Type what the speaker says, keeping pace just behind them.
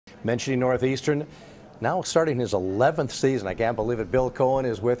mentioning Northeastern, now starting his 11th season. I can't believe it. Bill Coen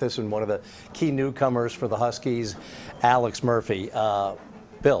is with us, and one of the key newcomers for the Huskies, Alex Murphy.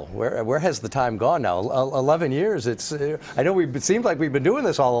 Bill, where has the time gone now? 11 years. I know it seems like we've been doing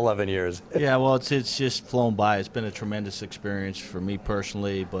this all 11 years. Yeah, well, it's just flown by. It's been a tremendous experience for me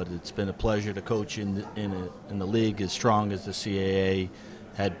personally, but it's been a pleasure to coach in the league as strong as the CAA.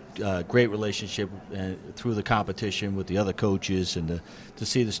 Had a great relationship through the competition with the other coaches, and to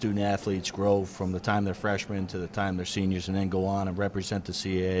see the student athletes grow from the time they're freshmen to the time they're seniors, and then go on and represent the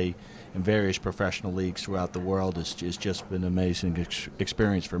CAA in various professional leagues throughout the world has just been an amazing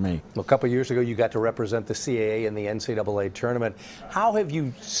experience for me. Well, a couple of years ago, you got to represent the CAA in the NCAA tournament. How have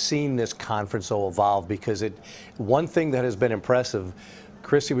you seen this conference so evolve? Because one thing that has been impressive,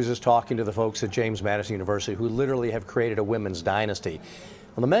 Christy was just talking to the folks at James Madison University who literally have created a women's dynasty.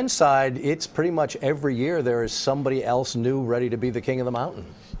 On the men's side, it's pretty much every year there is somebody else new ready to be the king of the mountain.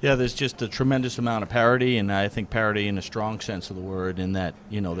 Yeah, there's just a tremendous amount of parity, and I think parity in a strong sense of the word, in that,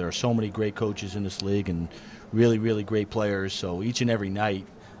 there are so many great coaches in this league and really, really great players. So each and every night,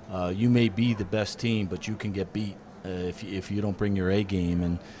 you may be the best team, but you can get beat if you don't bring your A game.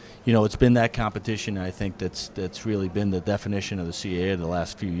 And it's been that competition, and I think that's really been the definition of the CAA the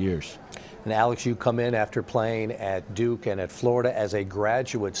last few years. And Alex, you come in after playing at Duke and at Florida as a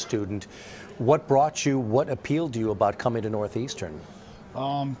graduate student. What appealed to you about coming to Northeastern?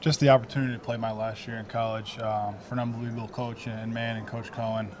 Just the opportunity to play my last year in college for an unbelievable coach and man and Coach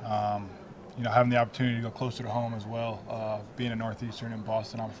Coen. Having the opportunity to go closer to home as well, being at Northeastern in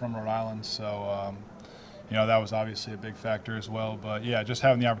Boston. I'm from Rhode Island, so that was obviously a big factor as well. But yeah, just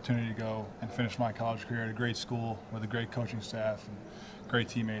having the opportunity to go and finish my college career at a great school with a great coaching staff and great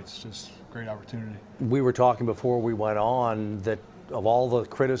teammates, just great opportunity. We were talking before we went on that of all the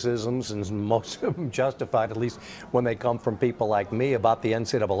criticisms, and most of them justified, at least when they come from people like me, about the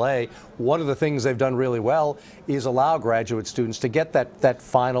NCAA, one of the things they've done really well is allow graduate students to get that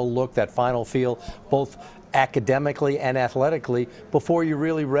final look, that final feel, both academically and athletically, before you're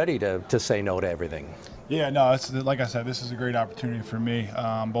really ready to say no to everything. Yeah, no, like I said, this is a great opportunity for me,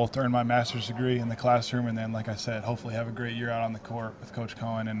 both to earn my master's degree in the classroom, and then, like I said, hopefully have a great year out on the court with Coach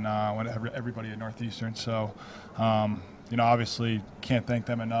Coen and everybody at Northeastern. So, obviously can't thank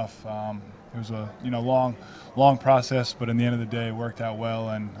them enough. It was a long process, but in the end of the day, it worked out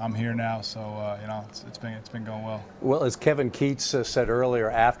well, and I'm here now. So it's been going well. Well, as Kevin Keats said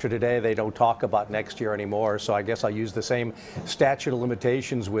earlier, after today they don't talk about next year anymore. So I guess I'll use the same statute of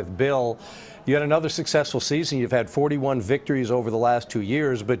limitations with Bill. You had another successful season. You've had 41 victories over the last 2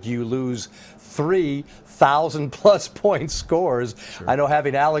 years, but you lose 3,000-plus point scores. Sure. I know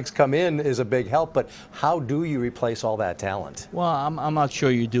having Alex come in is a big help, but how do you replace all that talent? Well, I'm not sure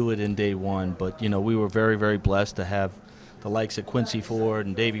you do it in day one, but we were very, very blessed to have the likes of Quincy Ford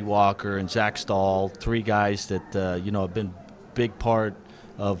and Davey Walker and Zach Stahl, three guys that have been a big part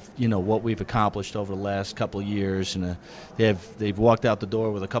of what we've accomplished over the last couple of years, and they've walked out the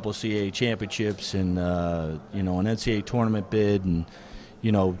door with a couple of CAA championships and an NCAA tournament bid, and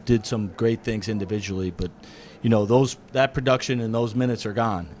did some great things individually. But that production and those minutes are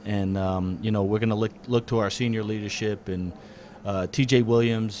gone, and we're going to look to our senior leadership and TJ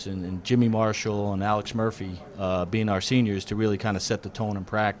Williams and Jimmy Marshall and Alex Murphy being our seniors to really kind of set the tone in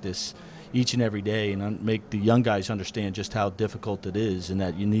practice each and every day, and make the young guys understand just how difficult it is, and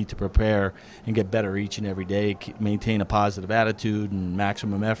that you need to prepare and get better each and every day, maintain a positive attitude and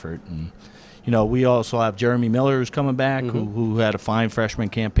maximum effort. And we also have Jeremy Miller, who's coming back, who had a fine freshman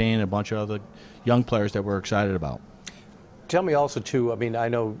campaign, and a bunch of other young players that we're excited about. Tell me also, too, I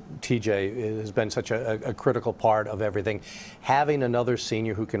know TJ has been such a critical part of everything. Having another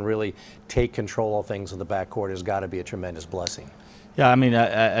senior who can really take control of things in the backcourt has got to be a tremendous blessing. Yeah,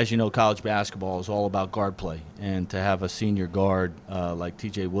 as you know, college basketball is all about guard play, and to have a senior guard like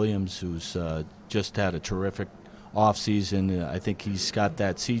TJ Williams, who's just had a terrific offseason, I think he's got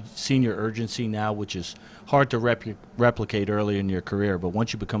that senior urgency now, which is hard to replicate early in your career. But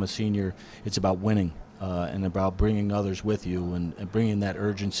once you become a senior, it's about winning and about bringing others with you and bringing that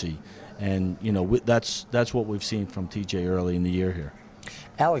urgency. And that's what we've seen from TJ early in the year here.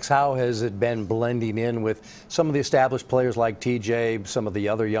 Alex, how has it been blending in with some of the established players like TJ, some of the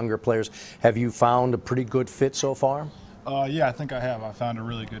other younger players? Have you found a pretty good fit so far? Yeah, I think I have. I found a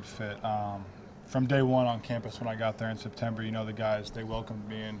really good fit. From day one on campus when I got there in September, the guys, they welcomed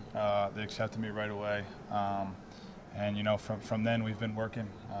me and they accepted me right away. And from then we've been working,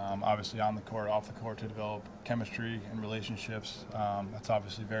 obviously on the court, off the court, to develop chemistry and relationships. That's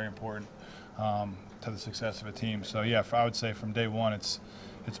obviously very important to the success of a team. So yeah, I would say from day one, it's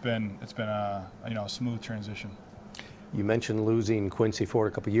been a smooth transition. You mentioned losing Quincy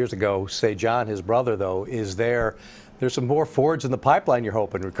Ford a couple years ago. Say John, his brother, though, is there. There's some more Fords in the pipeline, you're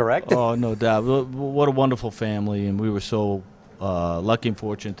hoping, correct? Oh, no doubt. What a wonderful family, and we were so lucky and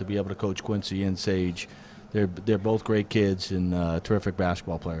fortunate to be able to coach Quincy and Sage. They're both great kids and terrific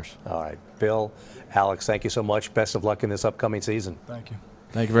basketball players. All right. Bill, Alex, thank you so much. Best of luck in this upcoming season. Thank you.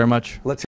 Thank you very much. Let's